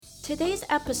Today's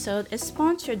episode is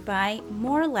sponsored by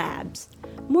More Labs.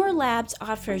 More Labs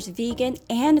offers vegan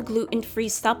and gluten-free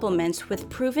supplements with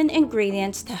proven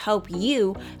ingredients to help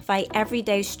you fight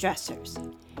everyday stressors.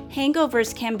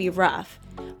 Hangovers can be rough.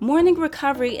 Morning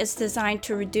Recovery is designed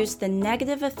to reduce the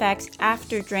negative effects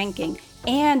after drinking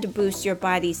and boost your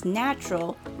body's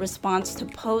natural response to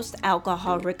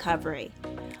post-alcohol recovery.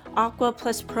 Aqua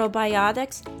Plus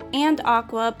Probiotics and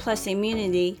Aqua Plus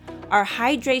Immunity are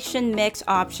hydration mix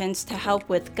options to help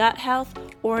with gut health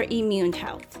or immune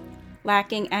health.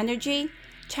 Lacking energy?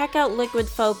 Check out Liquid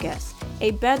Focus,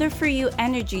 a better-for-you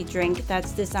energy drink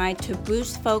that's designed to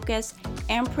boost focus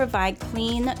and provide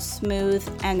clean, smooth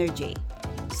energy.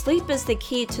 Sleep is the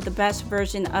key to the best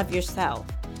version of yourself,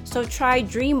 so try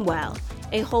Dream Well,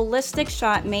 a holistic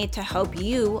shot made to help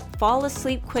you fall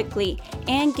asleep quickly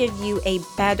and give you a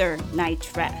better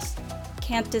night's rest.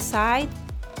 Can't decide?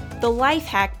 The Life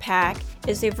Hack Pack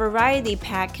is a variety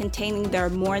pack containing their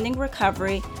Morning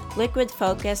Recovery, Liquid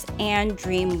Focus, and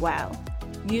Dream Well.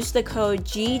 Use the code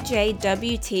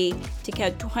GJWT to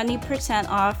get 20%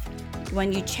 off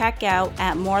when you check out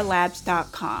at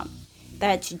morelabs.com.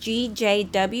 That's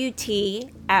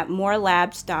GJWT at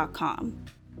morelabs.com.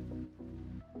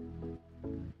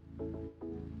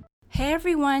 Hey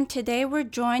everyone, today we're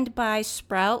joined by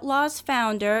Sprout Law's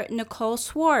founder, Nicole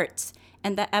Swartz,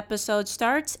 and the episode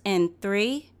starts in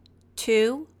 3,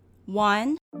 2,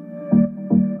 1.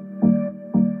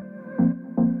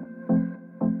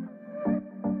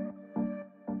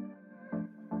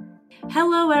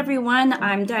 Hello everyone,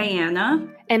 I'm Diana.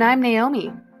 And I'm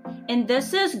Naomi. And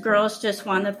this is Girls Just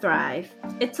Want to Thrive.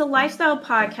 It's a lifestyle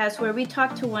podcast where we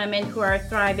talk to women who are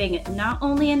thriving not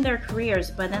only in their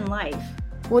careers, but in life.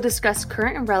 We'll discuss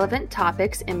current and relevant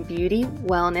topics in beauty,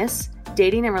 wellness,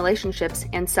 dating and relationships,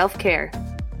 and self-care.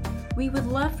 We would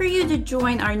love for you to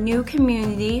join our new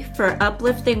community for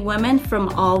uplifting women from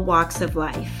all walks of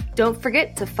life. Don't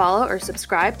forget to follow or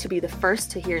subscribe to be the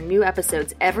first to hear new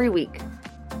episodes every week.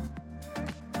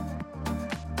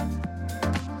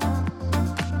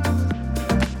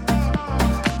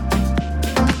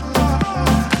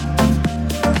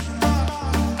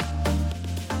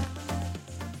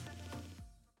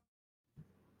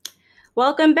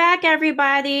 Welcome back,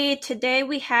 everybody. Today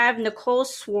we have Nicole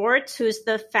Swartz, who's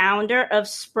the founder of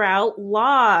Sprout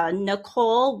Law.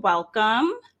 Nicole,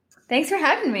 welcome. Thanks for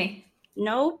having me.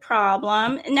 No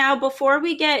problem. Now, before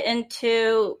we get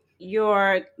into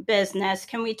your business,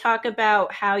 can we talk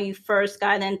about how you first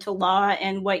got into law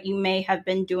and what you may have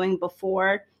been doing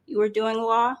before you were doing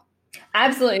law?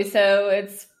 Absolutely. So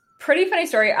it's a pretty funny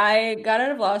story. I got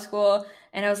out of law school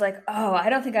and I was like, oh, I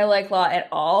don't think I like law at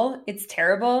all. It's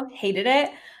terrible. Hated it.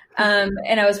 And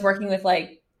I was working with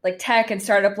like tech and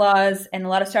startup laws and a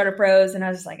lot of startup bros. And I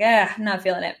was just like, I'm not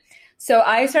feeling it. So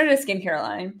I started a skincare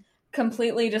line,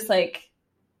 completely just like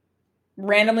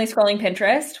randomly scrolling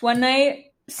Pinterest one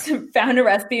night, found a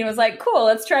recipe and was like, cool,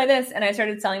 let's try this. And I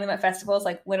started selling them at festivals.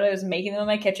 Like literally I was making them in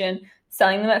my kitchen,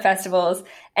 selling them at festivals,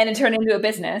 and it turned into a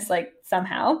business like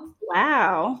somehow.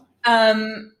 Wow.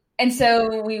 And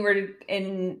so we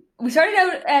started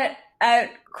out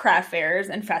at craft fairs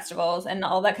and festivals and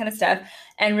all that kind of stuff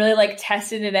and really like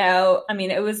tested it out. I mean,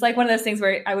 it was like one of those things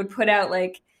where I would put out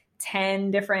like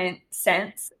 10 different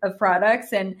scents of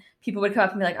products and people would come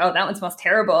up and be like, oh, that one smells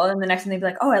terrible. And the next one they'd be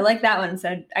like, oh, I like that one.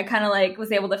 So I kind of like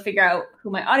was able to figure out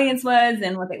who my audience was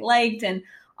and what they liked and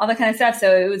all that kind of stuff.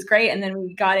 So it was great. And then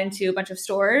we got into a bunch of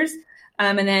stores.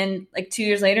 And then like 2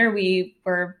 years later, we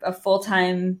were a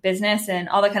full-time business and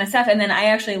all that kind of stuff. And then I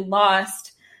actually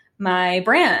lost my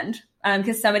brand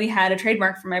because somebody had a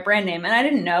trademark for my brand name. And I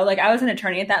didn't know, like I was an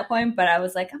attorney at that point, but I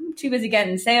was like, I'm too busy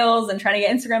getting sales and trying to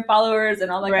get Instagram followers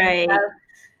and all that kind of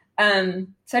stuff.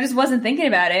 So I just wasn't thinking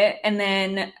about it. And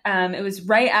then it was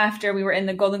right after we were in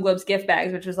the Golden Globes gift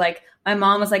bags, which was like, my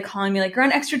mom was like calling me like, you're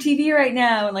on extra TV right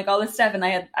now. And like all this stuff. And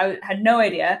I had no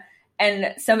idea.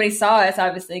 And somebody saw us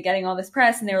obviously getting all this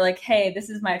press and they were like, hey, this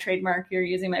is my trademark. You're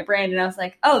using my brand. And I was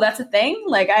like, oh, that's a thing?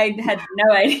 Like I had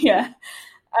no idea.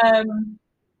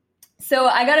 So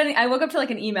I woke up to like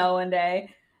an email one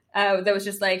day that was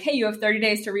just like, hey, you have 30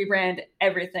 days to rebrand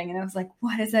everything. And I was like,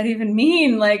 what does that even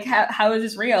mean? Like, how is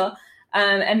this real?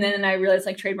 And then I realized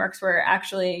like trademarks were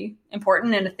actually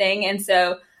important and a thing. And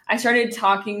so I started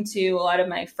talking to a lot of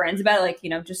my friends about it, like, you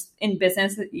know, just in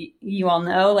business, you all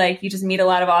know, like you just meet a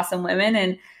lot of awesome women.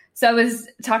 And so I was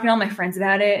talking to all my friends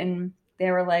about it and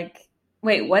they were like,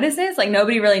 wait, what is this? Like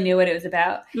nobody really knew what it was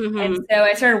about. Mm-hmm. And so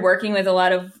I started working with a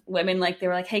lot of women. Like they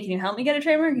were like, hey, can you help me get a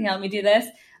trademark? Can you help me do this?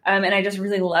 And I just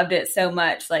really loved it so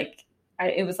much. Like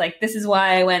it was like, this is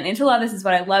why I went into law. This is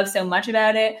what I love so much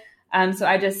about it. So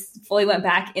I just fully went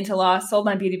back into law, sold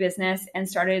my beauty business, and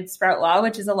started Sprout Law,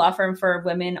 which is a law firm for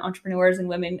women entrepreneurs and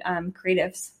women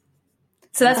creatives.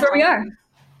 So that's where we are.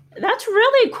 That's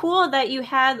really cool that you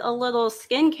had a little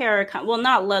skincare, well,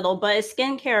 not little, but a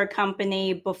skincare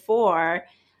company before.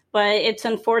 But it's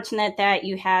unfortunate that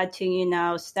you had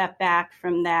to, step back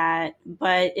from that.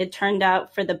 But it turned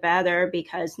out for the better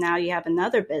because now you have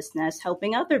another business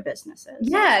helping other businesses.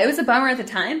 Yeah, it was a bummer at the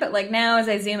time. But like now as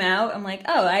I zoom out, I'm like,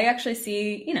 oh, I actually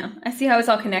see, I see how it's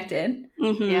all connected.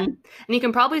 Mm-hmm. Yeah. And you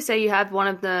can probably say you have one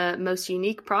of the most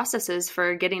unique processes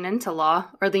for getting into law,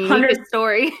 or the uniquest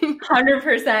story.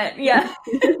 100%. Yeah.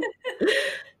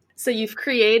 So you've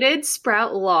created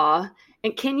Sprout Law.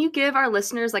 And can you give our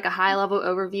listeners like a high-level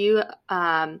overview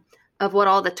of what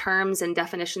all the terms and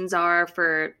definitions are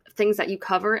for things that you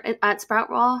cover at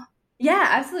Sprout Law? Yeah,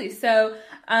 absolutely. So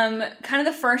kind of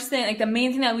the first thing, like the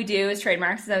main thing that we do is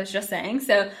trademarks, as I was just saying.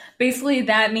 So basically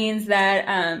that means that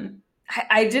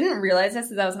I didn't realize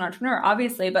this as I was an entrepreneur,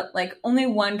 obviously, but like only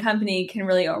one company can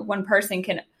really, or one person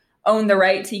can own the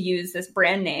right to use this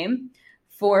brand name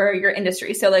for your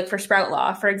industry. So like for Sprout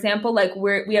Law, for example, like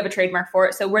we have a trademark for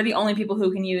it. So we're the only people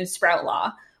who can use Sprout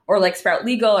Law or like Sprout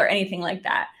Legal or anything like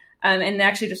that. And it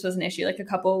actually just was an issue like a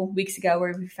couple weeks ago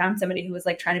where we found somebody who was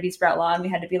like trying to be Sprout Law, and we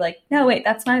had to be like, no, wait,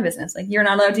 that's my business. Like you're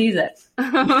not allowed to use it.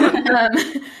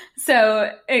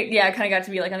 So it kind of got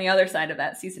to be like on the other side of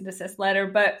that cease and desist letter.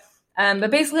 But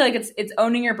basically like it's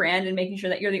owning your brand and making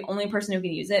sure that you're the only person who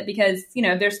can use it, because,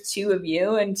 there's two of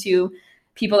you and two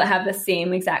people that have the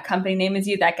same exact company name as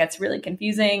you. That gets really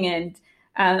confusing. And,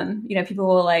 people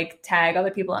will like tag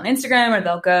other people on Instagram, or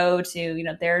they'll go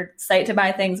to, their site to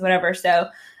buy things, whatever. So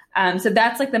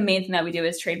that's like the main thing that we do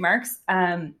is trademarks.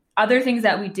 Other things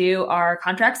that we do are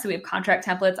contracts. So we have contract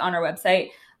templates on our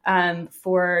website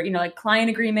for, like client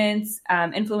agreements,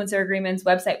 influencer agreements,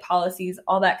 website policies,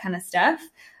 all that kind of stuff.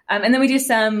 And then we do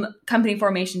some company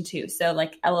formation too. So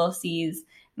like LLCs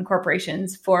and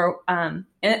corporations for, and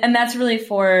that's really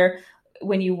for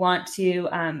when you want to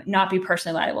not be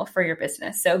personally liable for your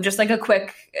business. So just like a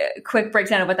quick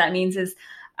breakdown of what that means is,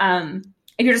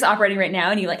 if you're just operating right now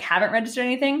and you like haven't registered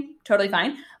anything, totally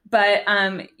fine. But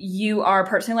you are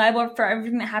personally liable for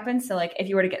everything that happens. So like if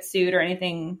you were to get sued or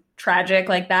anything tragic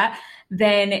like that,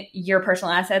 then your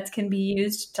personal assets can be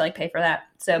used to like pay for that.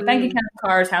 So bank accounts,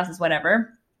 cars, houses,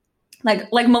 whatever.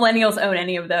 Like millennials own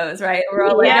any of those, right? We're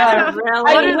all like, I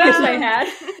wish I had.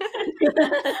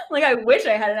 Like I wish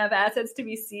I had enough assets to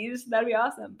be seized. That'd be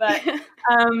awesome.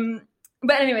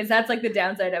 But anyways, that's like the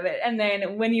downside of it. And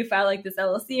then when you file like this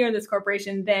LLC or this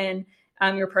corporation, then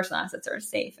your personal assets are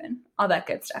safe and all that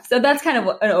good stuff. So that's kind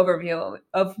of an overview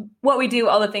of what we do,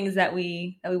 all the things that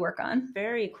we work on.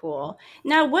 Very cool.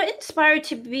 Now, what inspired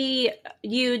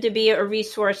you to be a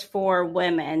resource for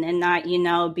women and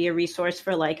not, be a resource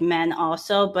for like men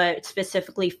also, but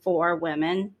specifically for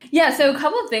women? Yeah. So a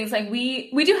couple of things, like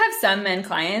we do have some men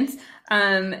clients.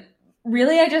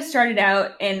 Really, I just started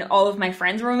out and all of my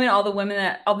friends were women. All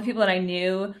the people that I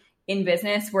knew in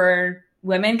business were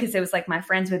women, because it was like my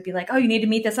friends would be like, oh, you need to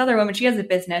meet this other woman, she has a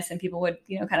business, and people would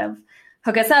kind of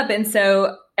hook us up. And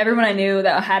so everyone I knew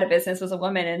that had a business was a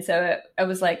woman, and so I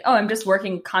was like, oh, I'm just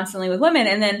working constantly with women.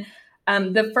 And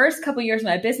then the first couple of years of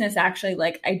my business, actually,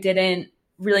 like I didn't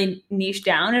really niche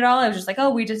down at all. I was just like,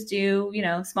 oh, we just do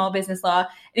small business law, and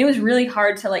it was really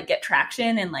hard to like get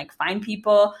traction and like find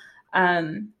people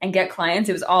and get clients.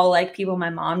 It was all like people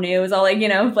my mom knew. It was all like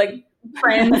like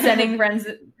friends sending friends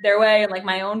their way, and like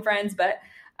my own friends, but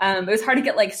it was hard to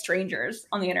get like strangers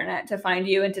on the internet to find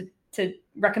you and to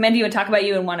recommend you and talk about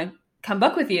you and want to come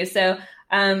book with you. So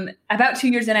about 2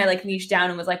 years in, I like niched down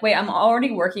and was like, wait, I'm already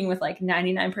working with like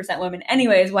 99% women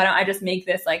anyways. Why don't I just make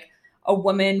this like a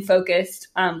woman focused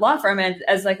law firm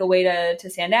as like a way to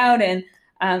stand out and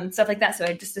stuff like that. So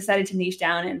I just decided to niche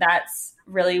down, and that's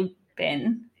really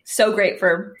been so great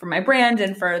for my brand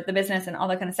and for the business and all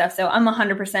that kind of stuff. So I'm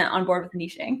 100% on board with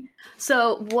niching.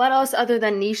 So what else other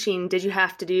than niching did you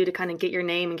have to do to kind of get your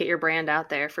name and get your brand out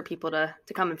there for people to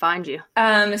come and find you?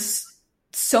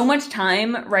 So much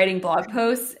time writing blog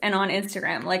posts and on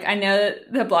Instagram. Like I know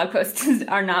the blog posts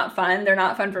are not fun. They're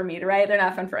not fun for me to write. They're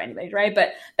not fun for anybody to write.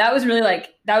 But that was really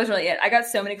it. I got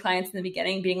so many clients in the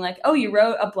beginning being like, oh, you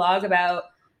wrote a blog about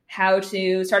how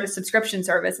to start a subscription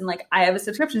service. And like, I have a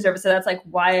subscription service. So that's like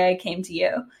why I came to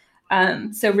you.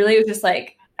 So really it was just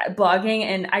like blogging.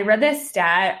 And I read this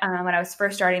stat when I was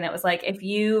first starting that was like, if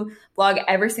you blog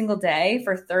every single day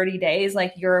for 30 days,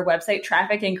 like your website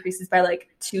traffic increases by like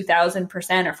 2,000%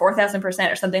 or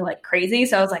 4,000% or something like crazy.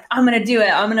 So I was like, I'm going to do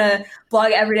it. I'm going to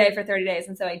blog every day for 30 days.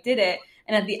 And so I did it.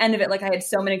 And at the end of it, like I had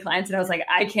so many clients and I was like,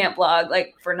 I can't blog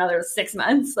like for another 6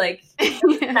 months. Like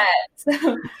so,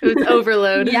 it was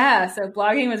overload. Yeah. So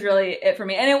blogging was really it for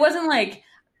me. And it wasn't like,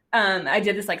 I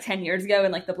did this like 10 years ago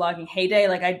in like the blogging heyday.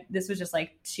 Like this was just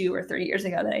like 2 or 3 years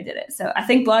ago that I did it. So I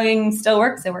think blogging still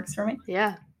works. It works for me.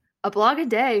 Yeah. A blog a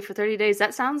day for 30 days.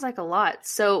 That sounds like a lot.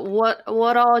 So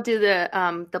what all do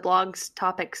the blog's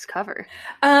topics cover?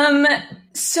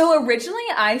 So originally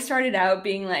I started out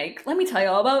being like, let me tell you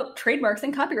all about trademarks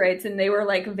and copyrights. And they were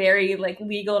like very like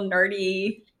legal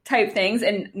nerdy type things.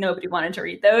 And nobody wanted to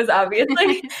read those,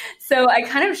 obviously. So I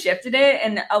kind of shifted it.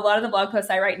 And a lot of the blog posts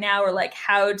I write now are like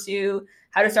how to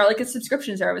start like a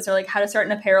subscription service or like how to start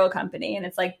an apparel company. And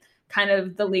it's like kind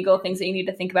of the legal things that you need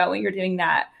to think about when you're doing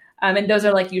that. And those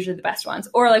are like usually the best ones.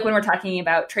 Or like when we're talking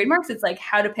about trademarks, it's like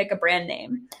how to pick a brand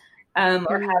name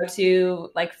or how to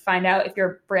like find out if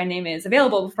your brand name is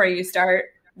available before you start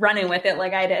running with it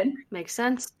like I did. Makes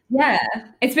sense. Yeah.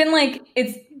 It's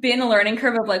been a learning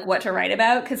curve of like what to write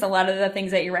about because a lot of the things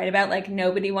that you write about, like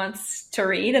nobody wants to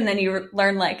read. And then you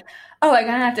learn like, oh, I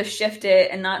kind of have to shift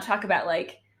it and not talk about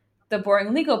like the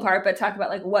boring legal part, but talk about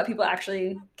like what people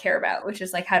actually care about, which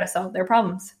is like how to solve their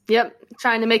problems. Yep.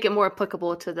 Trying to make it more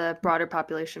applicable to the broader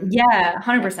population. Yeah,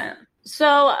 100%. So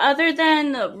other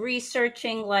than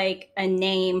researching like a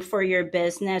name for your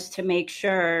business to make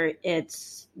sure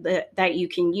it's that you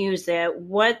can use it,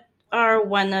 what are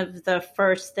one of the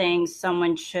first things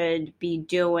someone should be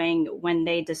doing when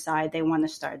they decide they want to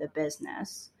start a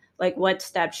business? Like what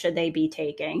steps should they be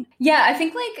taking? Yeah, I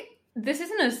think like this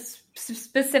isn't a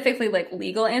specifically like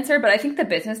legal answer, but I think the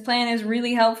business plan is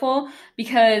really helpful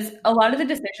because a lot of the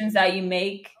decisions that you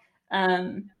make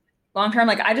long term,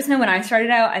 like I just know when I started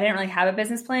out, I didn't really have a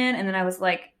business plan. And then I was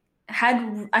like,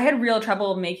 I had real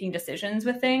trouble making decisions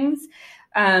with things.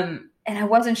 And I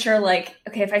wasn't sure like,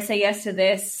 okay, if I say yes to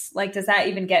this, like, does that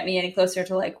even get me any closer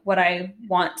to like what I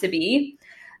want to be?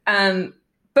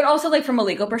 But also like from a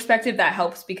legal perspective, that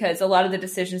helps because a lot of the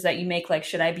decisions that you make, like,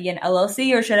 should I be an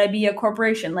LLC or should I be a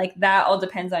corporation? Like that all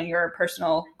depends on your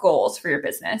personal goals for your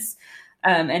business.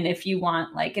 And if you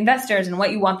want like investors and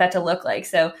what you want that to look like.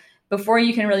 So before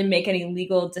you can really make any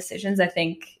legal decisions, I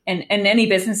think, and any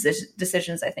business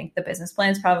decisions, I think the business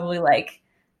plan is probably like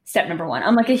step number one.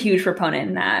 I'm like a huge proponent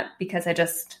in that because I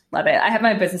just love it. I have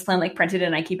my business plan like printed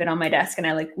and I keep it on my desk and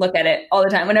I like look at it all the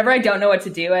time. Whenever I don't know what to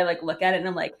do, I like look at it and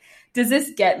I'm like, does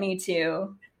this get me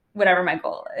to whatever my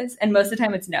goal is? And most of the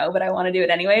time it's no, but I want to do it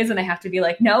anyways. And I have to be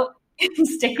like, nope,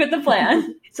 stick with the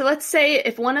plan. So let's say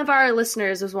if one of our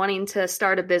listeners was wanting to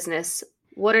start a business,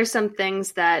 what are some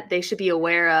things that they should be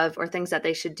aware of or things that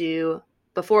they should do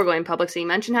before going public? So you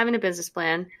mentioned having a business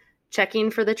plan,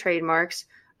 checking for the trademarks.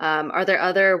 Are there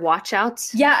other watch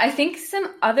outs? Yeah, I think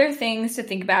some other things to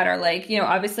think about are like,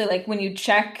 obviously like when you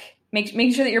check,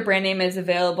 making sure that your brand name is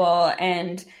available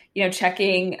and,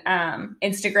 checking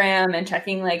Instagram and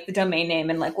checking like the domain name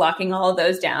and like locking all of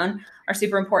those down are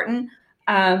super important.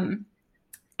 And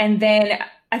then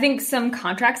I think some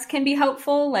contracts can be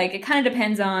helpful. Like it kind of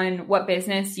depends on what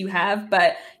business you have,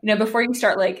 but before you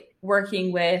start like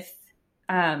working with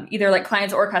either like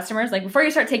clients or customers, like before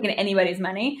you start taking anybody's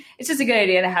money, it's just a good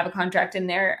idea to have a contract in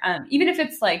there. Even if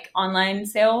it's like online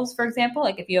sales, for example,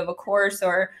 like if you have a course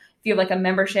or if you have like a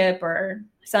membership or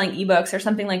selling ebooks or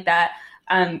something like that,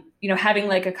 having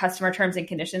like a customer terms and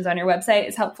conditions on your website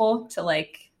is helpful to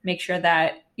like make sure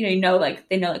that, they know like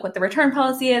what the return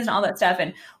policy is and all that stuff.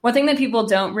 And one thing that people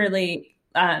don't really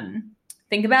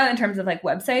think about in terms of like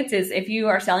websites is if you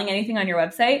are selling anything on your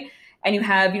website and you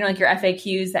have, like your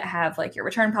FAQs that have like your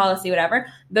return policy, whatever,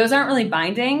 those aren't really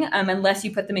binding unless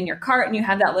you put them in your cart and you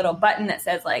have that little button that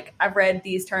says like, I've read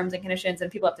these terms and conditions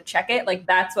and people have to check it. Like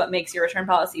that's what makes your return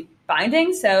policy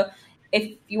binding. So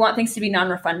if you want things to be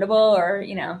non-refundable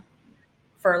or,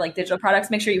 for like digital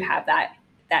products, make sure you have that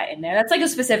in there. That's like a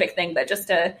specific thing, but just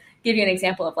to give you an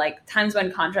example of like times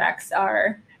when contracts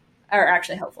are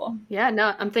actually helpful. Yeah,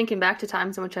 no, I'm thinking back to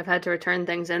times in which I've had to return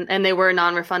things and they were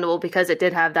non-refundable because it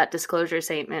did have that disclosure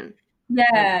statement.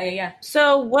 Yeah.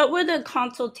 So what would a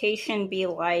consultation be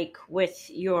like with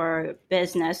your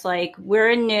business? Like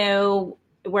we're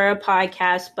a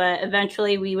podcast, but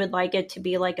eventually we would like it to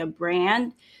be like a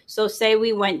brand. So say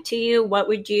we went to you, what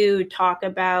would you talk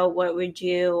about? What would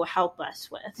you help us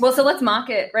with? Well, so let's mock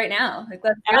it right now. Like,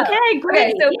 let's go. Okay, great.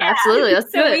 Okay, so yeah, absolutely. Let's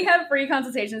do it. So we have free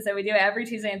consultations that we do every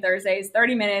Tuesday and Thursdays,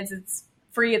 30 minutes. It's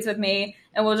free. It's with me.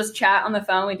 And we'll just chat on the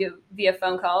phone. We do via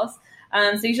phone calls.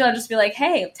 So usually I'll just be like,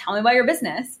 hey, tell me about your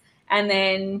business. And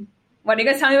then why do you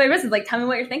guys tell me about your business? Like, tell me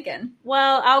what you're thinking.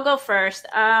 Well, I'll go first.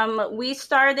 We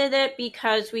started it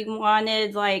because we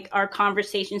wanted like our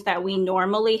conversations that we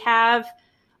normally have,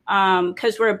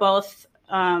 because we're both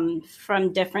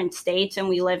from different states, and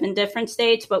we live in different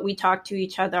states, but we talk to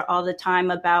each other all the time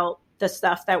about the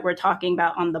stuff that we're talking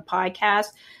about on the podcast.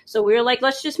 So we were like,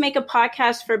 let's just make a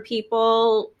podcast for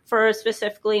people, for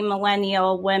specifically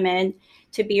millennial women,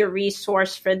 to be a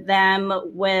resource for them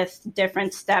with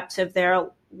different steps of their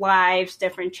lives,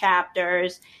 different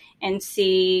chapters, and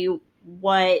see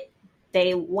what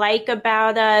they like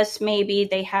about us. Maybe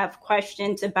they have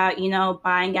questions about,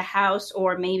 buying a house,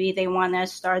 or maybe they want to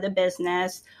start a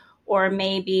business, or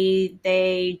maybe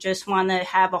they just want to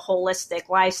have a holistic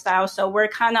lifestyle. So we're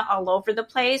kind of all over the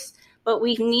place, but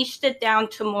we've niched it down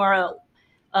to more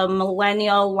a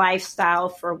millennial lifestyle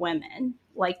for women,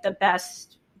 like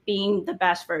being the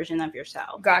best version of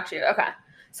yourself. Got you. Okay.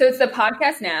 So it's the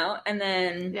podcast now, and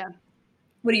then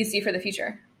what do you see for the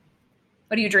future?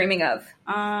 What are you dreaming of?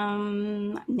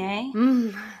 Nay?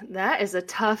 That is a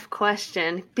tough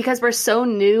question because we're so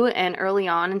new and early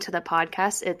on into the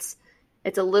podcast.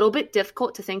 It's a little bit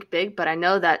difficult to think big, but I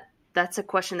know that that's a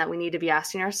question that we need to be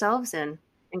asking ourselves and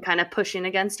kind of pushing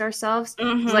against ourselves.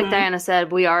 Mm-hmm. Like Diana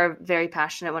said, we are very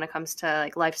passionate when it comes to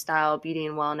like lifestyle, beauty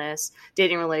and wellness,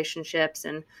 dating, relationships,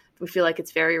 and we feel like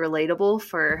it's very relatable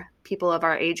for people of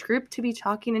our age group to be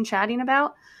talking and chatting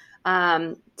about.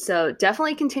 So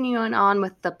definitely continuing on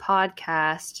with the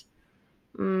podcast.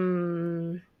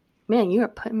 Man, you are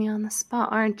putting me on the spot,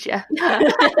 aren't you?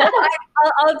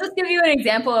 I'll just give you an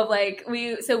example of like,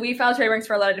 we file trademarks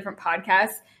for a lot of different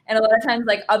podcasts. And a lot of times,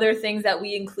 like other things that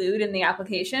we include in the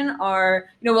application are,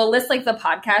 we'll list like the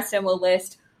podcast and we'll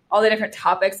list all the different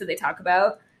topics that they talk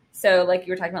about. So like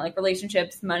you were talking about like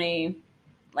relationships, money,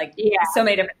 like so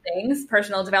many different things,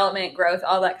 personal development, growth,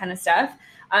 all that kind of stuff.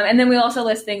 And then we also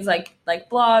list things like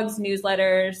blogs,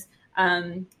 newsletters,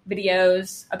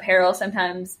 videos, apparel.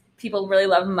 Sometimes people really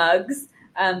love mugs.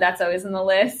 That's always in the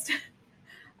list.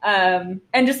 And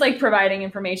just like providing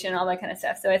information, all that kind of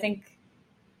stuff. So I think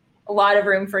a lot of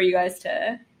room for you guys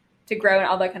to grow and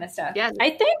all that kind of stuff. Yeah,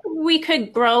 I think we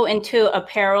could grow into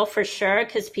apparel for sure,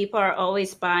 because people are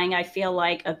always buying, I feel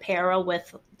like, apparel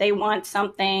they want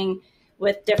something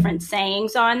with different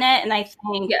sayings on it. And I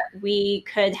think we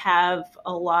could have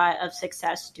a lot of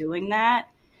success doing that.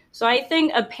 So I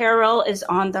think apparel is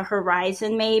on the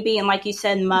horizon maybe. And like you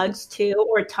said, mugs too,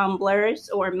 or tumblers,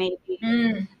 or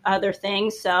maybe other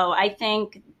things. So I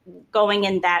think going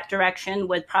in that direction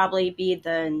would probably be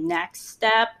the next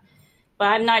step. But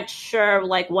I'm not sure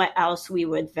like what else we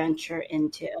would venture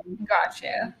into.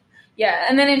 Gotcha. Yeah,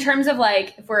 and then in terms of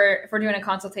like if we're doing a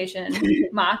consultation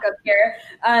mock up here,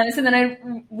 so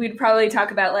then we'd probably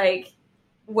talk about like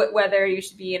whether you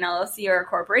should be an LLC or a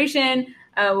corporation.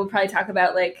 We'll probably talk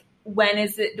about like when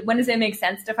does it make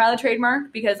sense to file a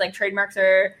trademark, because like trademarks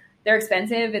they're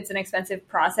expensive. It's an expensive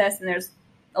process, and there's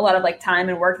a lot of like time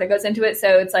and work that goes into it.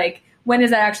 So it's like, when does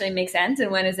that actually make sense,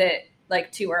 and when is it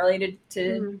like too early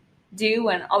to do,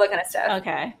 and all that kind of stuff.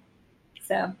 Okay,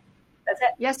 so. That's it.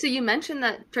 Yeah, so you mentioned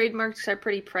that trademarks are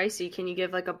pretty pricey. Can you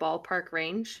give like a ballpark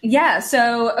range? Yeah,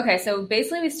 so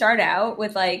basically we start out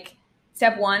with like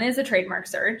step one is a trademark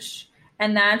search.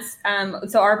 And that's,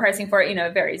 so our pricing for it,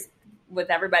 it varies with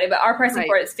everybody, but our pricing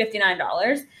for it is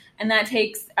 $59. And that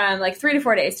takes like 3 to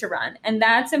 4 days to run. And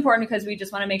that's important because we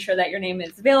just want to make sure that your name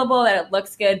is available, that it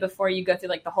looks good before you go through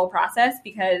like the whole process,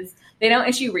 because they don't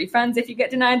issue refunds if you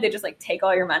get denied. They just like take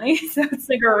all your money. So it's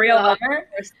like a real bummer. Of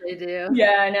course they do.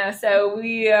 Yeah, I know. So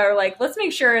we are like, let's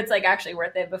make sure it's like actually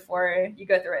worth it before you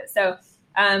go through it. So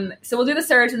we'll do the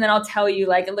search, and then I'll tell you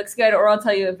like it looks good, or I'll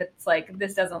tell you if it's like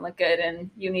this doesn't look good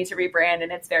and you need to rebrand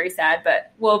and it's very sad,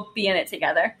 but we'll be in it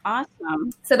together.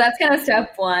 Awesome. So that's kind of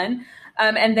step one.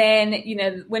 And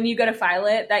then, when you go to file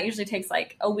it, that usually takes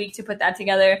like a week to put that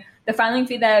together. The filing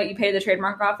fee that you pay to the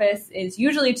trademark office is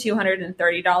usually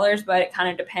 $230, but it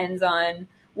kind of depends on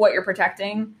what you're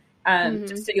protecting.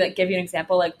 Just to like give you an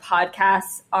example, like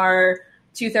podcasts are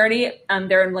 $230.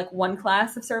 They're in like one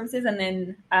class of services, and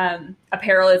then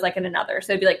apparel is like in another.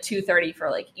 So it'd be like $230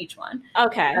 for like each one.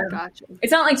 Okay, gotcha.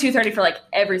 It's not like $230 for like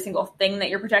every single thing that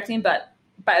you're protecting, but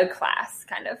by a class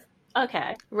kind of.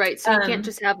 Okay. Right. So you can't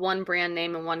just have one brand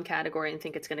name in one category and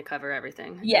think it's going to cover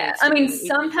everything. Yeah. I mean,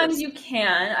 sometimes you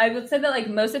can. I would say that like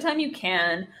most of the time you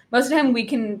can. Most of the time we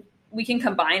can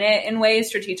combine it in ways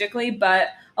strategically, but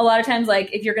a lot of times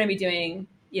like if you're going to be doing,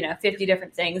 50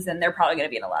 different things, then they're probably going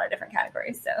to be in a lot of different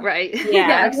categories. So right.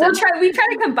 Yeah. We try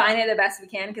to combine it the best we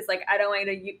can, because like I don't want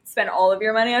you to spend all of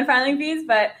your money on filing fees,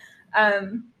 but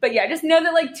yeah, just know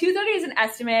that like $230 is an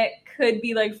estimate, could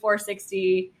be like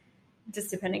 $460.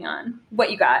 Just depending on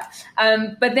what you got.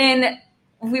 But then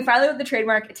if we file it with the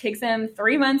trademark, it takes them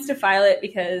 3 months to file it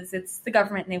because it's the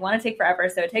government and they want to take forever.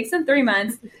 So it takes them 3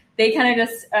 months. they kind of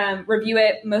just review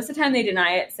it. Most of the time they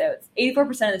deny it. So it's 84%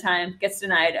 of the time gets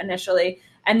denied initially.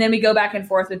 And then we go back and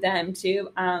forth with them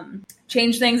to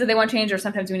change things that they want to change, or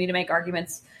sometimes we need to make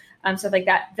arguments, stuff like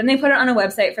that. Then they put it on a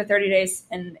website for 30 days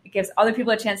and it gives other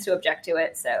people a chance to object to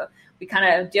it. So we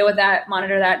kind of deal with that,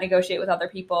 monitor that, negotiate with other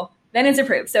people. Then it's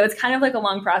approved. So it's kind of like a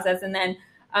long process. And then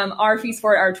our fees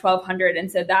for it are $1,200.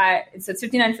 And so it's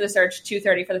 $59 for the search,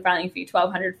 $230 for the filing fee,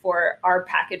 $1,200 for our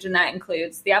package. And that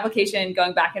includes the application,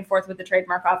 going back and forth with the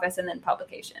trademark office, and then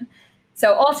publication.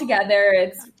 So altogether,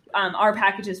 it's our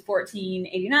package is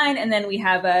 $1,489, and then we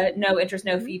have a no interest,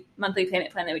 no fee monthly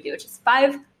payment plan that we do, which is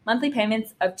 5 monthly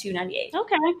payments of $298.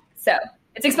 Okay. So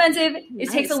it's expensive. It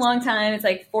Nice. takes a long time. It's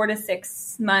like 4 to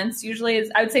 6 months. Usually,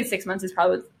 I would say 6 months is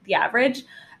probably the average.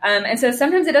 And so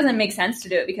sometimes it doesn't make sense to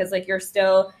do it because like you're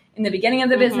still in the beginning of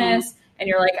the business, and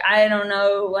you're like, I don't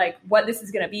know like what this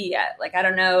is going to be yet. Like I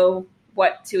don't know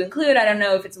what to include. I don't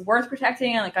know if it's worth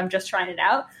protecting. Like I'm just trying it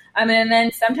out. And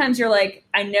then sometimes you're like,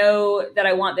 I know that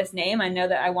I want this name. I know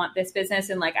that I want this business,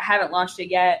 and like I haven't launched it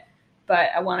yet, but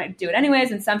I want to do it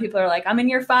anyways. And some people are like, I'm in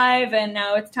year 5 and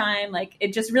now it's time. Like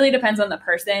it just really depends on the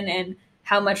person and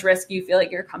how much risk you feel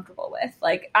like you're comfortable with.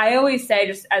 Like I always say,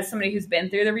 just as somebody who's been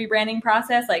through the rebranding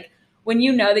process, like when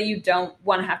you know that you don't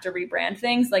want to have to rebrand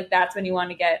things, like that's when you want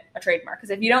to get a trademark. Because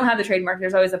if you don't have the trademark,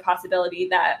 there's always a possibility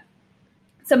that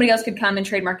somebody else could come and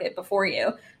trademark it before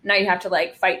you. Now you have to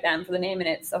like fight them for the name, and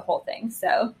it's a whole thing.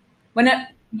 So when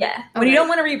you don't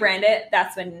want to rebrand it,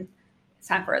 that's when it's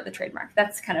time for the trademark.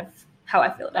 That's kind of how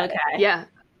I feel about it. Yeah.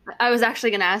 I was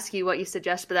actually going to ask you what you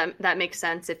suggest, but that makes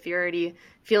sense. If you're already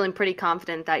feeling pretty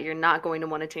confident that you're not going to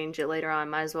want to change it later on,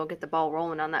 might as well get the ball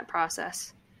rolling on that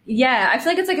process. Yeah. I feel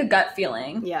like it's like a gut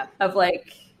feeling of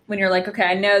like, when you're like, okay,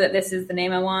 I know that this is the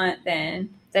name I want,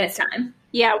 then it's time.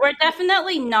 Yeah, we're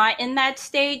definitely not in that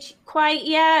stage quite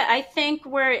yet. I think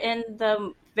we're in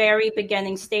the very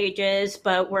beginning stages,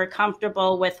 but we're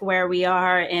comfortable with where we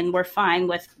are and we're fine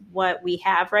with what we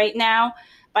have right now.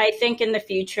 But I think in the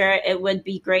future, it would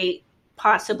be great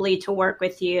possibly to work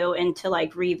with you and to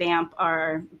like revamp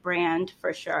our brand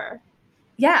for sure.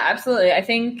 Yeah, absolutely. I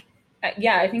think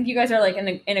you guys are like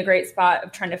in a great spot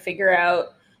of trying to figure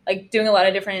out, like doing a lot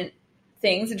of different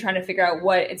things and trying to figure out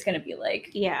what it's going to be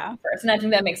like first. And I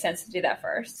think that makes sense to do that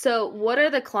first. So what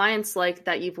are the clients like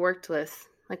that you've worked with?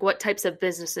 Like what types of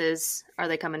businesses are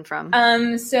they coming from?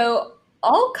 So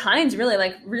all kinds, really,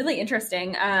 like really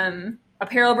interesting.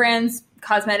 Apparel brands,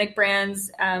 cosmetic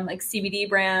brands, like CBD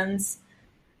brands,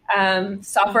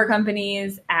 software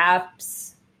companies,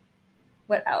 apps.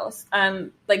 What else?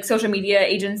 Like social media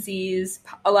agencies,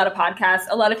 a lot of podcasts,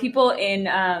 a lot of people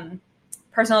in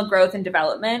personal growth and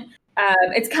development.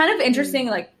 It's kind of interesting,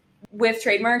 like with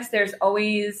trademarks, there's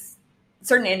always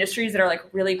certain industries that are like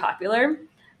really popular.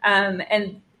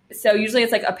 And so usually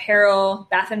it's like apparel,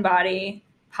 bath and body,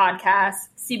 podcasts,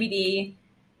 CBD,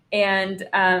 and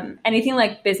anything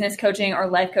like business coaching or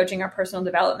life coaching or personal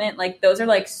development. Like those are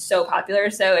like so popular.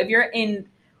 So if you're in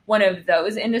one of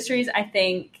those industries, I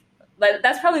think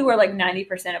that's probably where like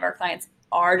 90% of our clients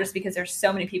are, just because there's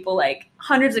so many people, like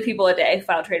hundreds of people a day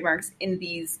file trademarks in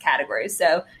these categories.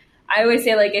 So I always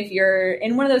say, like, if you're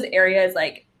in one of those areas,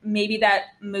 like maybe that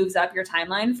moves up your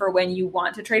timeline for when you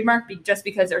want to trademark, just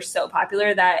because they're so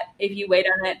popular that if you wait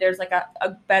on it, there's like a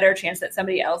better chance that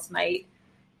somebody else might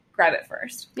grab it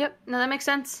first. Yep. No, that makes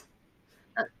sense.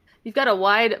 You've got a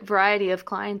wide variety of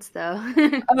clients though.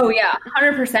 Oh yeah,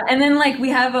 100%. And then like we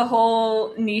have a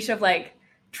whole niche of like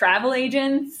travel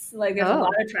agents. Like there's a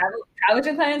lot of travel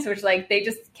agent clients, which like they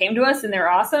just came to us and they're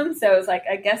awesome. So it's like,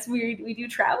 I guess we do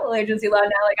travel agency a lot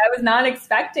now. Like I was not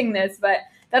expecting this, but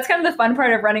that's kind of the fun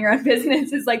part of running our own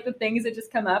business, is like the things that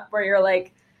just come up where you're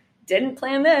like, didn't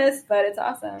plan this, but it's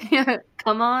awesome. Yeah,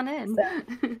 come on in.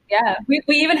 So, yeah. We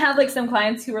even have like some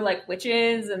clients who are like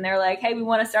witches, and they're like, hey, we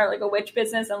want to start like a witch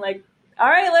business. I'm like, all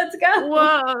right, let's go.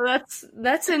 Whoa,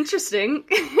 that's interesting.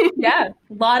 Yeah,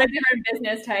 a lot of different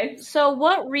business types. So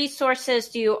what resources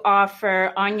do you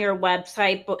offer on your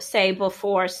website, say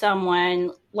before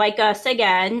someone like us,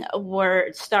 again,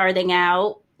 we're starting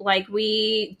out? Like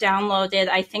we downloaded,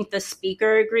 I think, the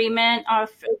speaker agreement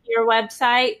off of your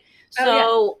website.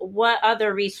 So what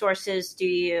other resources do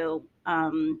you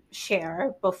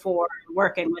share before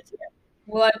working with you?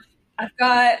 Well, I've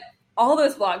got all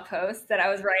those blog posts that I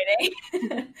was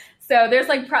writing. So there's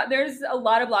a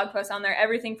lot of blog posts on there,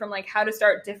 everything from like how to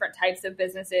start different types of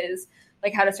businesses,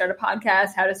 like how to start a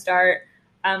podcast, how to start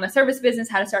a service business,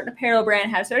 how to start an apparel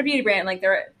brand, how to start a beauty brand. Like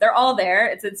they're all there.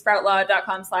 It's at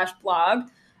sproutlaw.com/blog.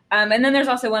 And then there's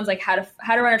also ones like how to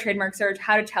run a trademark search,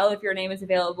 how to tell if your name is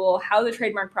available, how the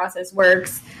trademark process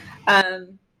works,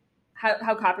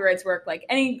 how copyrights work, like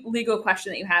any legal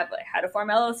question that you have, like how to form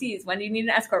LLCs, when do you need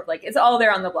an S corp, like it's all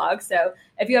there on the blog. So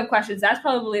if you have questions, that's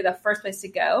probably the first place to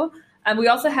go. We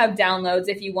also have downloads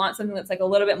if you want something that's like a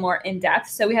little bit more in depth.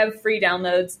 So we have free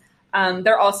downloads.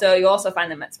 You'll also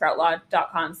find them at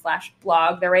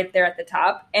sproutlaw.com/blog. They're right there at the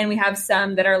top. And we have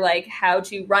some that are like how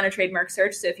to run a trademark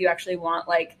search. So if you actually want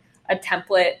like a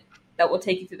template that will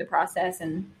take you through the process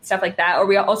and stuff like that. Or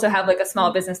we also have like a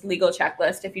small business legal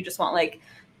checklist. If you just want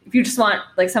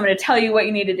someone to tell you what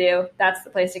you need to do, that's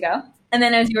the place to go. And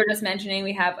then as you were just mentioning,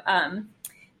 we have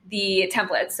the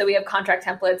templates. So we have contract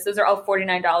templates. Those are all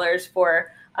 $49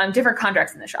 for different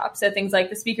contracts in the shop. So things like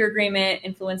the speaker agreement,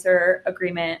 influencer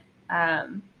agreement.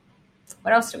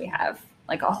 What else do we have?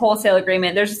 Like a wholesale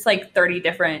agreement. There's just like 30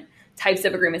 different types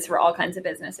of agreements for all kinds of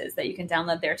businesses that you can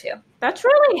download there too. That's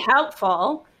really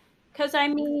helpful. Because, I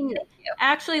mean,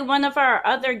 actually, one of our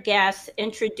other guests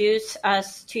introduced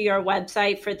us to your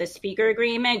website for the speaker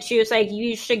agreement. She was like,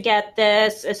 you should get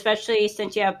this, especially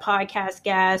since you have podcast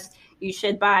guests. You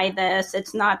should buy this.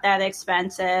 It's not that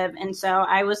expensive. And so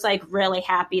I was like really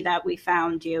happy that we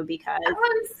found you because I'm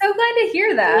so glad to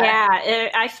hear that. Yeah,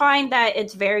 I find that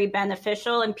it's very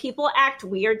beneficial and people act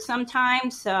weird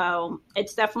sometimes. So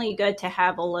it's definitely good to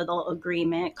have a little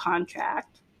agreement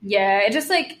contract. Yeah, it just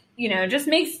like, just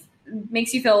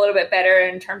makes you feel a little bit better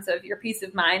in terms of your peace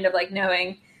of mind of like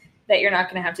knowing that you're not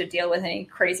going to have to deal with any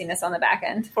craziness on the back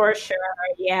end. For sure.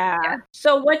 Yeah.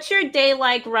 So what's your day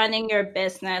like running your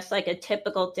business? Like a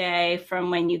typical day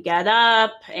from when you get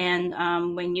up and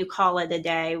when you call it a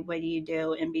day, what do you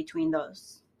do in between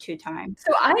those two times?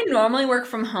 So I normally work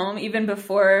from home even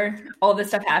before all this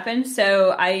stuff happens. So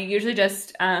I usually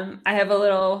just, I have a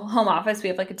little home office. We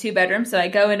have like a 2-bedroom. So I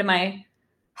go into my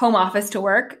home office to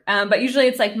work. But usually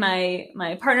it's like my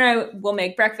partner will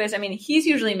make breakfast. I mean, he's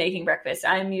usually making breakfast.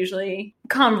 I'm usually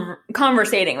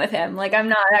conversating with him. Like I'm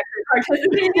not actually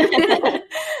participating.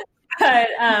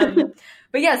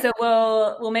 But yeah, so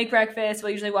we'll make breakfast.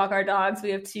 We'll usually walk our dogs. We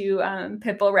have 2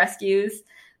 pit bull rescues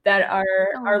that are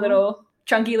our little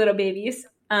chunky little babies.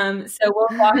 So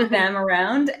we'll walk them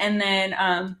around and then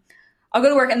I'll go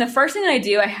to work. And the first thing that I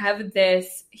do, I have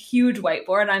this huge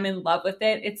whiteboard. I'm in love with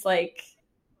it. It's like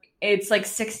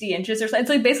 60 inches or so. It's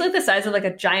like basically the size of like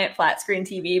a giant flat screen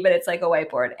TV, but it's like a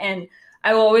whiteboard. And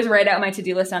I will always write out my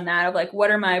to-do list on that of like,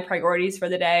 what are my priorities for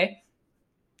the day?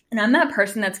 And I'm that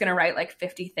person that's going to write like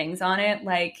 50 things on it,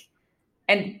 like,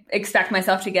 and expect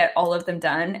myself to get all of them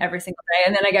done every single day.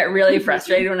 And then I get really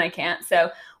frustrated when I can't. So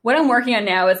what I'm working on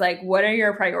now is like, what are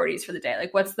your priorities for the day?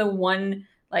 Like, what's the one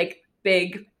like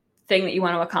big thing that you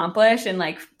want to accomplish and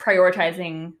like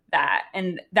prioritizing that.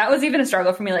 And that was even a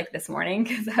struggle for me like this morning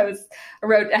because I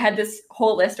had this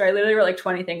whole list where I literally wrote like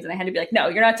 20 things and I had to be like, no,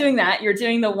 you're not doing that. You're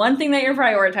doing the one thing that you're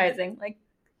prioritizing, like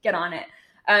get on it.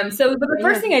 But the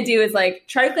first thing I do is like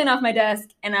try to clean off my desk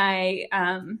and I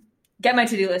get my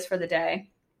to-do list for the day.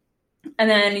 And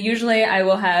then usually I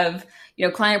will have,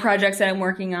 client projects that I'm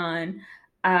working on.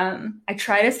 I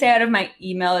try to stay out of my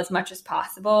email as much as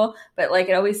possible, but like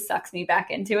it always sucks me back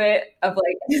into it of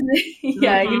like,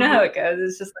 yeah, you know how it goes.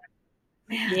 It's just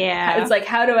like, man, yeah, it's like,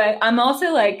 how do I'm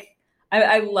also like,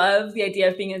 I love the idea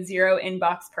of being a 0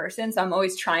 inbox person. So I'm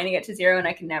always trying to get to 0 and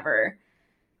I can never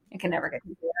get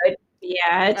to 0.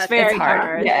 Yeah, it's very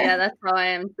hard. Yeah, that's how I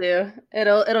am too.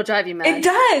 It'll drive you mad. It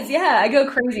does. Yeah, I go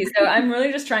crazy. So I'm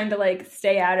really just trying to like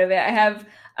stay out of it. I have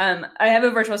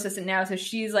a virtual assistant now, so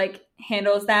she's like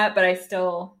handles that, but I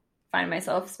still find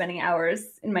myself spending hours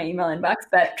in my email inbox,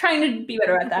 but trying to be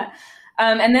better at that.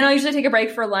 And then I'll usually take a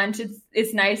break for lunch.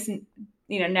 It's nice,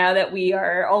 now that we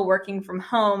are all working from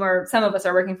home, or some of us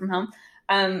are working from home.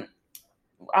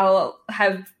 I'll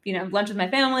have lunch with my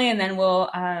family, and then we'll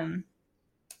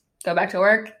go back to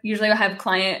work. Usually I'll have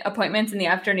client appointments in the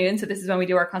afternoon. So this is when we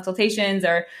do our consultations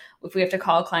or if we have to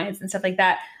call clients and stuff like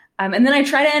that. And then I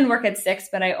try to end work at 6,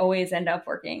 but I always end up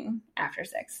working after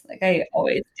 6. Like I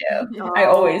always do. Oh. I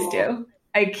always do.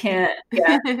 I can't.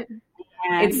 Yeah.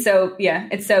 It's so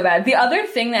bad. The other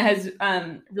thing that has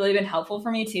really been helpful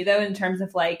for me too, though, in terms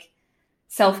of like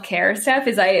self-care stuff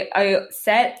is I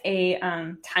set a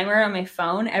timer on my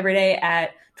phone every day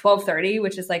at 12:30,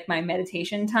 which is like my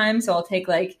meditation time. So I'll take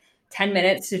like 10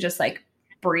 minutes to just like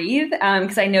breathe.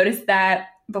 Cause I noticed that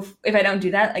if I don't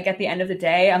do that, like at the end of the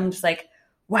day, I'm just like,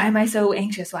 why am I so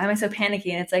anxious? Why am I so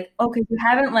panicky? And it's like, oh, cause you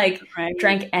haven't like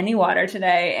drank any water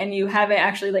today and you haven't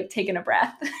actually like taken a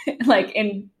breath like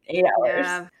in 8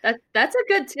 hours. Yeah, that's a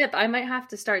good tip. I might have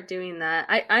to start doing that.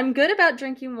 I'm good about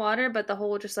drinking water, but the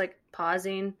whole just like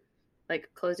pausing, like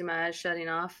closing my eyes, shutting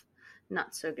off,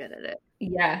 not so good at it.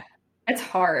 Yeah. It's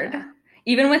hard.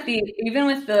 Even with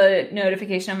the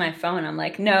notification on my phone, I'm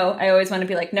like, no, I always want to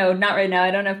be like, no, not right now.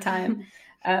 I don't have time.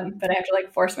 But I have to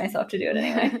like force myself to do it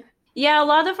anyway. Yeah, a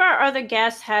lot of our other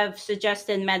guests have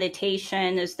suggested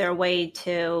meditation as their way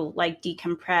to like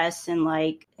decompress and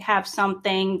like have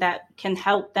something that can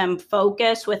help them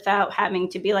focus without having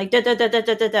to be like da da da da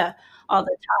da da da all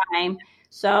the time.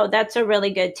 So that's a really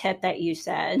good tip that you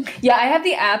said. Yeah, I have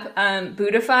the app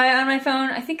Buddhify on my phone.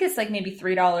 I think it's like maybe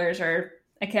 $3 or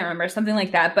I can't remember, something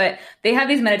like that. But they have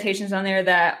these meditations on there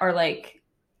that are like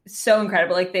so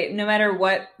incredible. Like no matter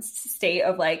what state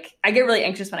of like, I get really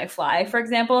anxious when I fly, for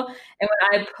example. And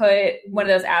when I put one of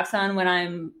those apps on when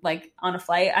I'm like on a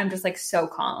flight, I'm just like so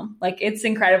calm. Like it's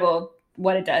incredible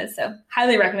what it does. So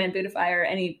highly recommend Buddhify or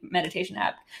any meditation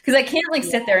app because I can't like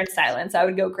sit there in silence. I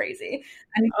would go crazy.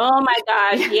 Oh my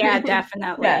gosh. Yeah,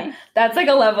 definitely. Yeah, that's like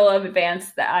a level of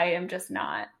advanced that I am just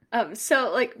not.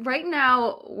 So like right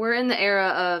now we're in the era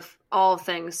of all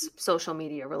things social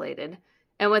media related.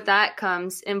 And with that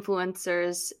comes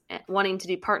influencers wanting to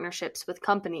do partnerships with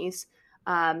companies.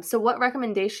 So what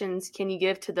recommendations can you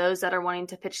give to those that are wanting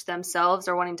to pitch themselves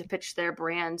or wanting to pitch their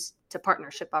brands to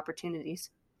partnership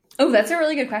opportunities? Oh, that's a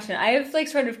really good question. I have like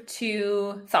sort of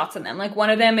two thoughts on them. Like one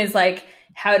of them is like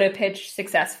how to pitch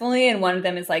successfully, and one of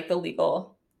them is like the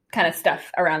legal kind of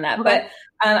stuff around that. Okay.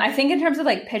 But I think in terms of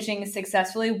like pitching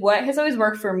successfully, what has always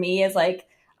worked for me is like,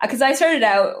 because I started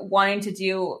out wanting to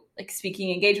do like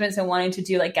speaking engagements and wanting to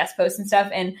do like guest posts and stuff.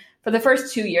 And for the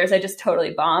first 2 years, I just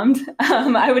totally bombed.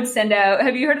 I would send out,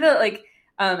 have you heard of the like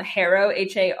HARO,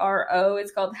 HARO?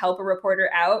 It's called Help a Reporter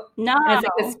Out. No. And it's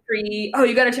like this free,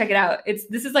 you got to check it out.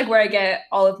 This is like where I get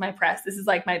all of my press. This is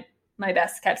like my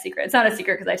best kept secret. It's not a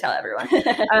secret because I tell everyone.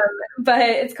 But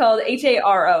it's called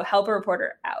HARO, Help a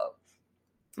Reporter Out.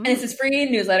 And it's this free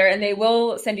newsletter, and they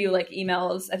will send you like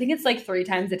emails. I think it's like 3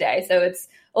 times a day. So it's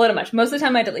a little much. Most of the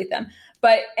time I delete them.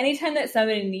 But anytime that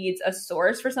somebody needs a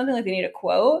source for something, like they need a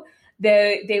quote,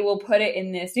 they will put it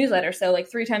in this newsletter. So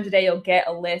like 3 times a day, you'll get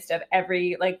a list of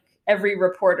every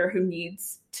reporter who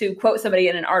needs to quote somebody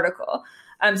in an article.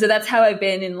 So that's how I've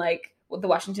been in like the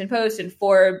Washington Post and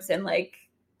Forbes and like,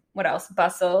 what else?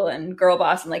 Bustle and Girl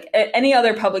Boss and like any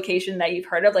other publication that you've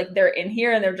heard of, like they're in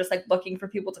here and they're just like looking for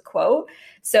people to quote.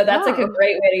 So that's like a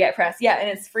great way to get press. Yeah. And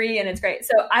it's free and it's great.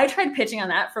 So I tried pitching on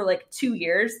that for like 2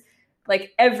 years,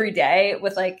 like every day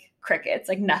with like crickets,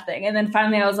 like nothing. And then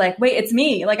finally I was like, wait, it's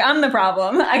me. Like I'm the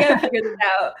problem. I got to figure this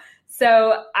out.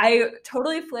 So I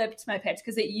totally flipped my pitch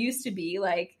because it used to be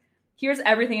like, here's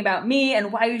everything about me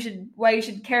and why you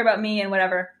should care about me and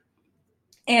whatever.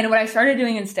 And what I started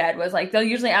doing instead was like, they'll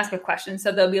usually ask a question.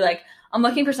 So they'll be like, I'm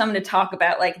looking for someone to talk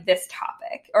about like this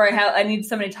topic, or I need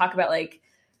somebody to talk about like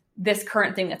this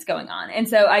current thing that's going on. And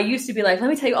so I used to be like, let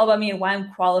me tell you all about me and why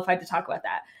I'm qualified to talk about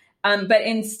that. But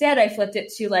instead I flipped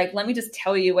it to like, let me just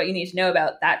tell you what you need to know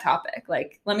about that topic.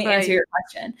 Like, let me answer your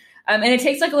question. And it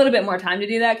takes like a little bit more time to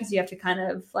do that because you have to kind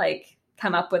of like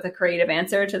come up with a creative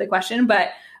answer to the question. But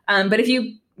if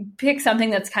you pick something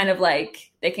that's kind of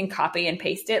like they can copy and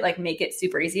paste it, like make it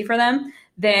super easy for them,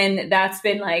 then that's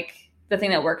been like the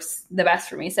thing that works the best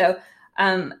for me. So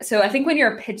I think when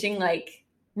you're pitching, like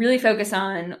really focus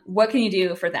on what can you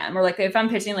do for them, or like if I'm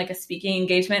pitching like a speaking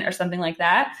engagement or something like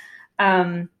that,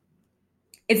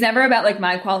 it's never about like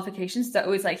my qualifications. It's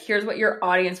always like, here's what your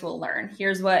audience will learn.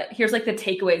 Here's like the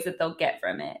takeaways that they'll get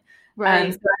from it.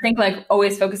 Right. So I think like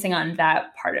always focusing on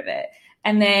that part of it.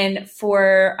 And then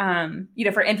for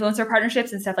influencer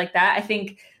partnerships and stuff like that, I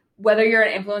think whether you're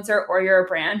an influencer or you're a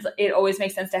brand, it always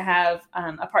makes sense to have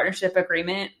a partnership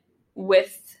agreement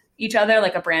with each other,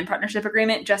 like a brand partnership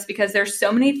agreement, just because there's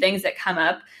so many things that come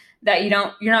up that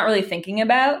you're not really thinking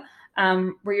about,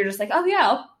 where you're just like, oh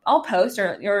yeah, I'll post,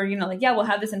 or like, yeah, we'll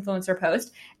have this influencer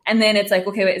post. And then it's like,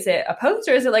 okay, wait, is it a post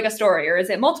or is it like a story, or is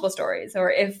it multiple stories?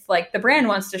 Or if like the brand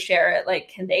wants to share it, like,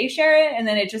 can they share it? And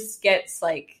then it just gets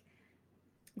like,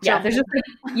 yeah, there's just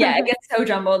like, it gets so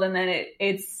jumbled, and then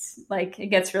it's like it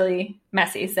gets really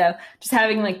messy. So just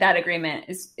having like that agreement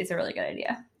is a really good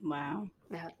idea. Wow.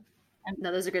 Yeah.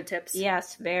 No, those are good tips.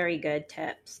 Yes, very good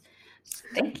tips.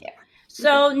 Thank you.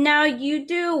 So now you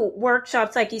do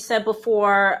workshops, like you said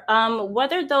before.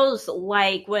 What are those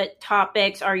like? What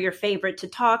topics are your favorite to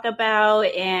talk about?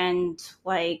 And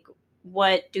like,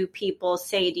 what do people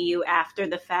say to you after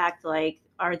the fact? Like,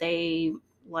 are they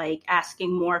like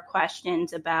asking more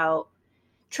questions about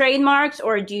trademarks,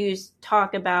 or do you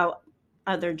talk about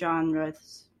other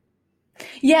genres?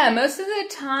 Yeah, most of the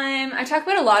time I talk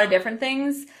about a lot of different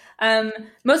things.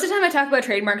 Most of the time I talk about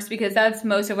trademarks because that's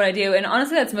most of what I do. And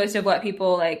honestly, that's most of what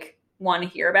people like want to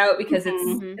hear about, because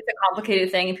it's a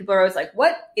complicated thing and people are always like,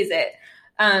 what is it?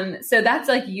 So that's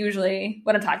like usually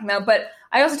what I'm talking about. But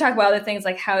I also talk about other things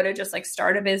like how to just like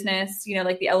start a business, you know,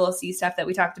 like the LLC stuff that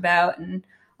we talked about and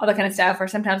all that kind of stuff. Or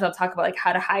sometimes I'll talk about like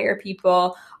how to hire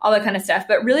people, all that kind of stuff.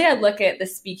 But really I look at the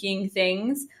speaking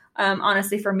things.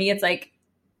 Honestly, for me, it's like,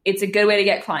 it's a good way to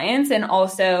get clients. And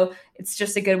also it's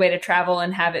just a good way to travel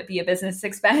and have it be a business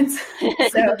expense.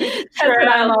 So that's what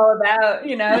I'm all about.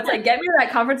 You know, it's like, get me to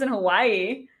that conference in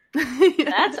Hawaii.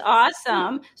 That's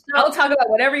awesome. So I'll talk about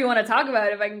whatever you want to talk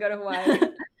about if I can go to Hawaii.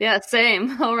 Yeah,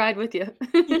 same. I'll ride with you.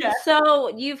 Yeah.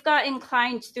 So you've gotten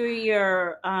clients through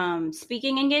your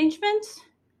speaking engagements?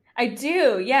 I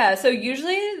do, yeah. So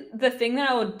usually the thing that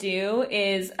I will do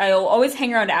is I'll always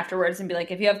hang around afterwards and be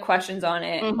like, if you have questions on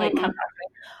it, like come talk to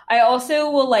me. I also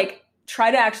will like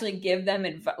try to actually give them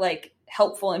like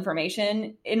helpful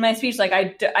information in my speech. Like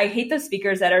I hate those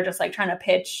speakers that are just like trying to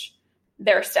pitch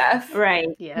their stuff. Right.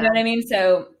 Yeah. You know what I mean?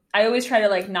 So I always try to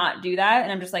like not do that.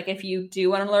 And I'm just like, if you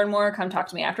do want to learn more, come talk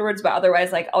to me afterwards. But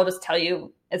otherwise, like I'll just tell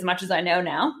you as much as I know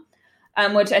now.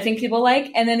 Which I think people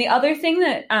like. And then the other thing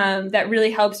that that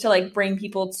really helps to like bring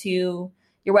people to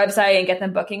your website and get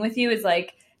them booking with you is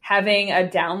like having a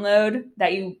download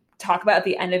that you talk about at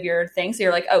the end of your thing. So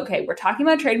you're like, okay, we're talking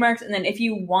about trademarks. And then if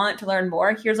you want to learn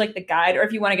more, here's like the guide, or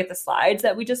if you want to get the slides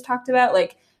that we just talked about,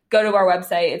 like go to our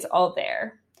website. It's all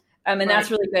there. And that's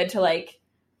really good to like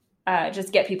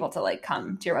just get people to like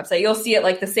come to your website. You'll see it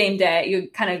like the same day.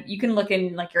 You can look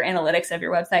in like your analytics of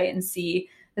your website and see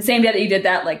the same day that you did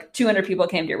that, like 200 people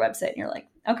came to your website and you're like,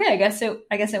 okay, I guess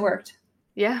it worked.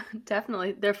 Yeah,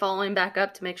 definitely. They're following back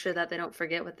up to make sure that they don't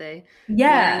forget what they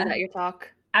learned at your talk.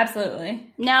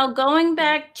 Absolutely. Now, going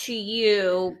back to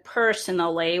you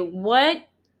personally, what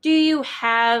do you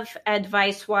have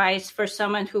advice-wise for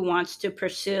someone who wants to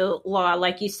pursue law?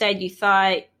 Like you said, you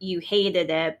thought you hated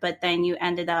it, but then you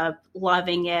ended up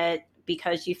loving it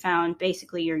because you found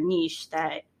basically your niche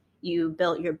that you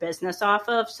built your business off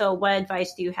of. So what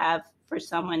advice do you have for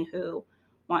someone who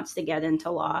wants to get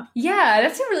into law? Yeah,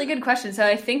 that's a really good question. So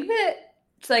I think that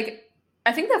it's like,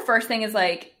 I think the first thing is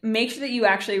like, make sure that you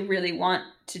actually really want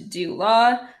to do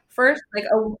law first. Like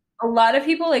a lot of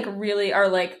people like really are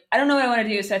like, I don't know what I want to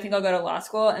do, so I think I'll go to law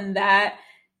school. And that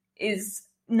is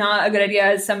not a good idea.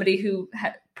 As somebody who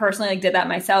personally like did that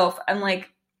myself, I'm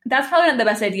like, that's probably not the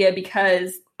best idea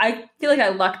because I feel like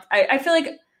I feel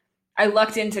like I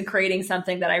lucked into creating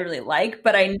something that I really like,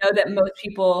 but I know that most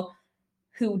people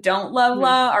who don't love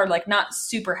law are like not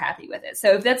super happy with it.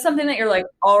 So if that's something that you're like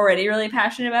already really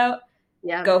passionate about,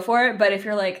 go for it. But if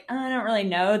you're like, oh, I don't really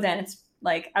know, then it's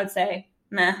like, I would say,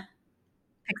 meh,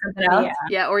 pick something else.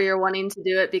 Yeah. Or you're wanting to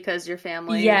do it because your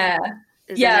family.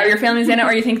 Or your family's in it,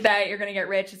 or you think that you're going to get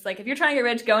rich. It's like, if you're trying to get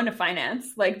rich, go into finance.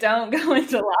 Like, don't go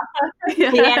into law.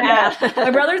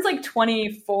 My brother's like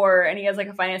 24 and he has like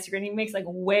a finance degree and he makes like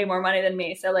way more money than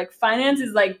me. So like finance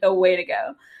is like the way to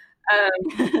go.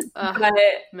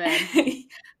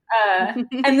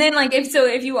 And then like,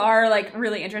 if you are like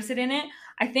really interested in it,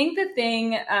 I think the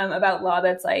thing about law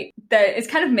that's like, that is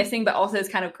kind of missing, but also is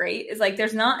kind of great is like,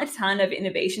 there's not a ton of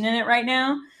innovation in it right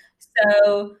now.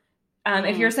 So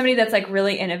if you're somebody that's like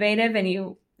really innovative and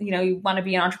you want to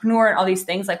be an entrepreneur and all these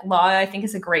things, like law, I think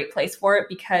is a great place for it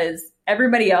because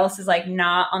everybody else is like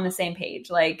not on the same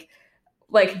page. Like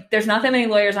there's not that many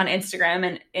lawyers on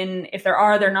Instagram and if there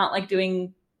are, they're not like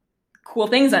doing cool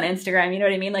things on Instagram. You know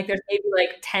what I mean? Like there's maybe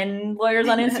like 10 lawyers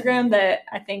on Instagram that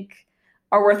I think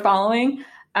are worth following.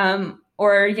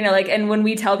 Or, like, and when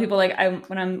we tell people like,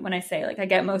 when I say like, I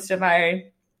get most of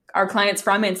our clients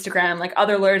from Instagram, like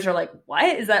other lawyers are like, what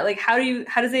is that? Like, how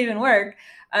does it even work?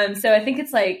 So I think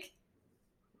it's like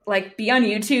be on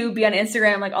YouTube, be on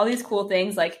Instagram, like all these cool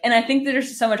things. Like, and I think that there's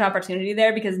just so much opportunity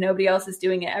there because nobody else is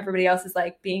doing it. Everybody else is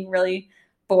like being really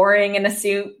boring in a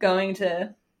suit, going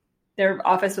to their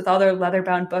office with all their leather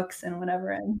bound books and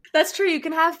whatever. And that's true. You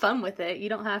can have fun with it. You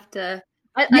don't have to.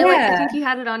 I think you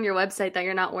had it on your website that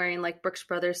you're not wearing like Brooks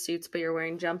Brothers suits, but you're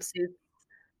wearing jumpsuits.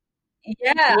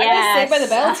 Yeah, I have a Saved by the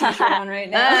Bell t-shirt on right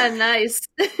now. Nice.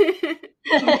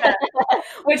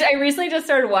 Which I recently just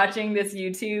started watching this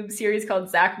YouTube series called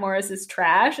Zach Morris's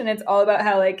Trash, and it's all about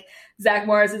how like Zach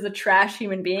Morris is a trash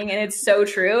human being, and it's so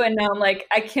true. And now I'm like,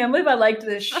 I can't believe I liked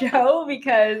this show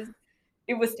because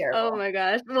it was terrible. Oh my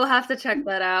gosh, we'll have to check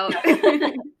that out.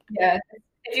 Yeah,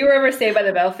 if you were ever Saved by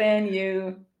the Bell fan,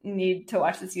 you need to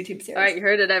watch this YouTube series. All right, you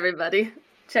heard it, everybody.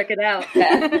 Check it out.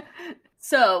 Yeah.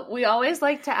 So we always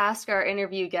like to ask our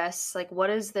interview guests, like, what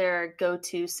is their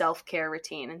go-to self-care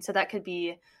routine? And so that could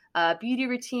be a beauty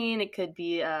routine. It could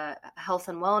be a health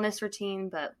and wellness routine.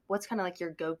 But what's kind of like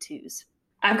your go-tos?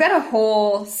 I've got a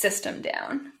whole system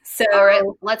down. So all right,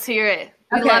 let's hear it.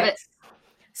 We love it.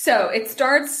 So it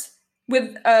starts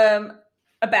with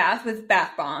a bath with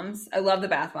bath bombs. I love the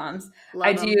bath bombs.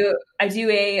 I do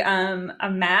a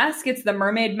mask. It's the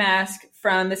mermaid mask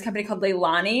from this company called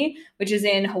Leilani, which is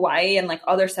in Hawaii, and like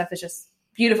all their stuff is just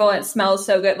beautiful. And it smells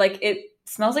so good. Like it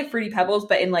smells like Fruity Pebbles,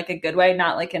 but in like a good way,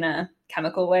 not like in a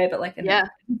chemical way, but like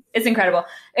it's incredible.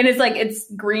 And it's like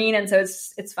it's green, and so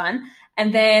it's fun.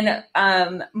 And then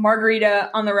margarita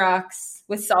on the rocks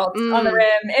with salt on the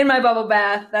rim in my bubble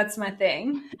bath. That's my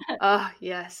thing. Oh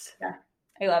yes, yeah,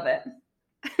 I love it.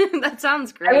 That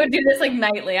sounds great. I would do this like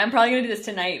nightly. I'm probably gonna do this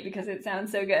tonight because it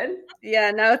sounds so good. Yeah,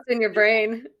 now it's in your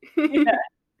brain. Yeah.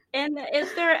 And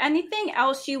is there anything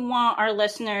else you want our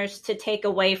listeners to take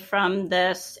away from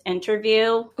this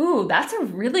interview? Ooh, that's a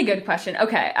really good question.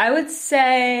 Okay, I would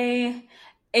say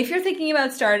if you're thinking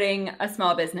about starting a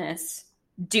small business,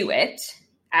 do it.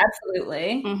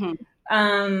 Absolutely.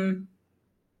 Mm-hmm.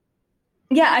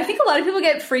 Yeah, I think a lot of people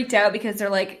get freaked out because they're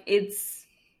like, it's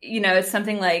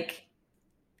something like,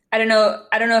 I don't know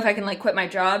if I can like quit my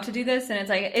job to do this. And it's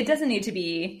like, it doesn't need to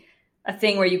be a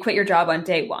thing where you quit your job on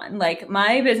day one. Like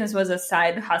my business was a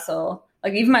side hustle.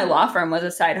 Like even my law firm was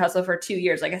a side hustle for 2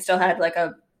 years. Like I still had like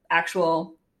a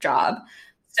actual job.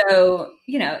 So,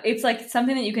 it's like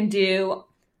something that you can do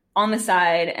on the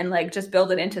side and like just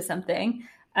build it into something.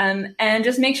 And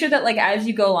just make sure that like as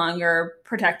you go along, you're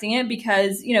protecting it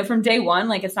because, from day one,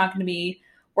 like it's not going to be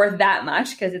worth that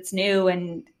much because it's new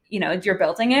and, you're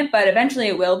building it, but eventually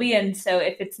it will be. And so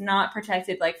if it's not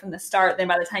protected like from the start, then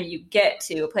by the time you get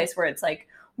to a place where it's like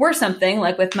worth something,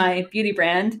 like with my beauty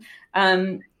brand,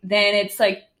 then it's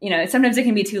like, sometimes it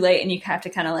can be too late and you have to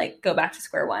kind of like go back to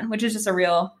square one, which is just a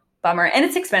real bummer and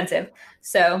it's expensive.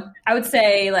 So I would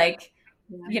say like,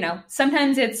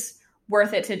 sometimes it's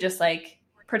worth it to just like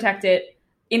protect it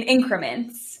in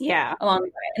increments along the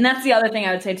way. And that's the other thing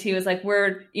I would say too, is like,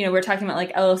 we're talking about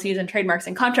like LLCs and trademarks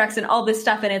and contracts and all this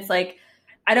stuff. And it's like,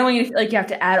 I don't want you to feel like you have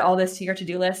to add all this to your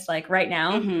to-do list, like right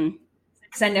now. Mm-hmm.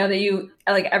 Cause I know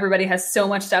that everybody has so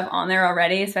much stuff on there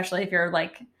already, especially if you're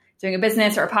like doing a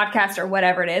business or a podcast or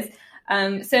whatever it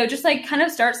is. So just like kind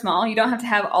of start small. You don't have to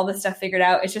have all this stuff figured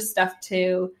out. It's just stuff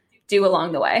to do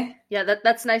along the way. Yeah.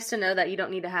 That's nice to know that you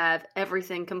don't need to have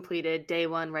everything completed day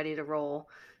one, ready to roll.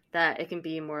 That it can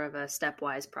be more of a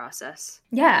stepwise process.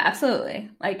 Yeah, absolutely.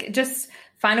 Like just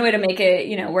find a way to make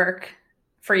it, work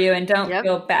for you and don't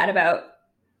feel bad about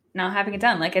not having it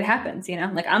done. Like it happens,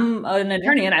 like I'm an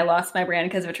attorney and I lost my brand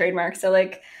because of a trademark. So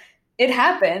like it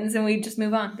happens and we just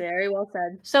move on. Very well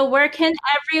said. So where can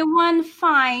everyone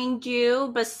find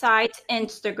you besides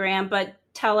Instagram, but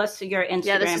tell us your Instagram handle.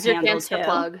 Yeah, this is your chance to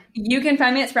plug. You can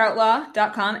find me at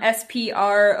sproutlaw.com,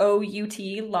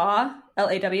 SPROUT law,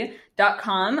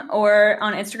 LAW.com, or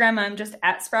on Instagram, I'm just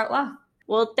at sproutlaw.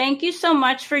 Well, thank you so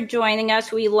much for joining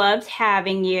us. We loved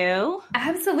having you.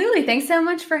 Absolutely. Thanks so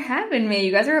much for having me.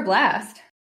 You guys are a blast.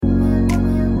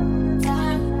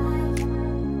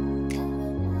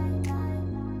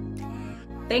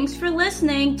 Thanks for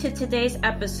listening to today's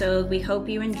episode. We hope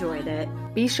you enjoyed it.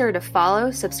 Be sure to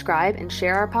follow, subscribe, and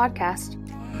share our podcast.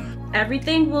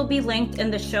 Everything will be linked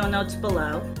in the show notes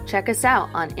below. Check us out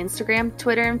on Instagram,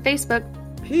 Twitter, and Facebook.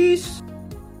 Peace.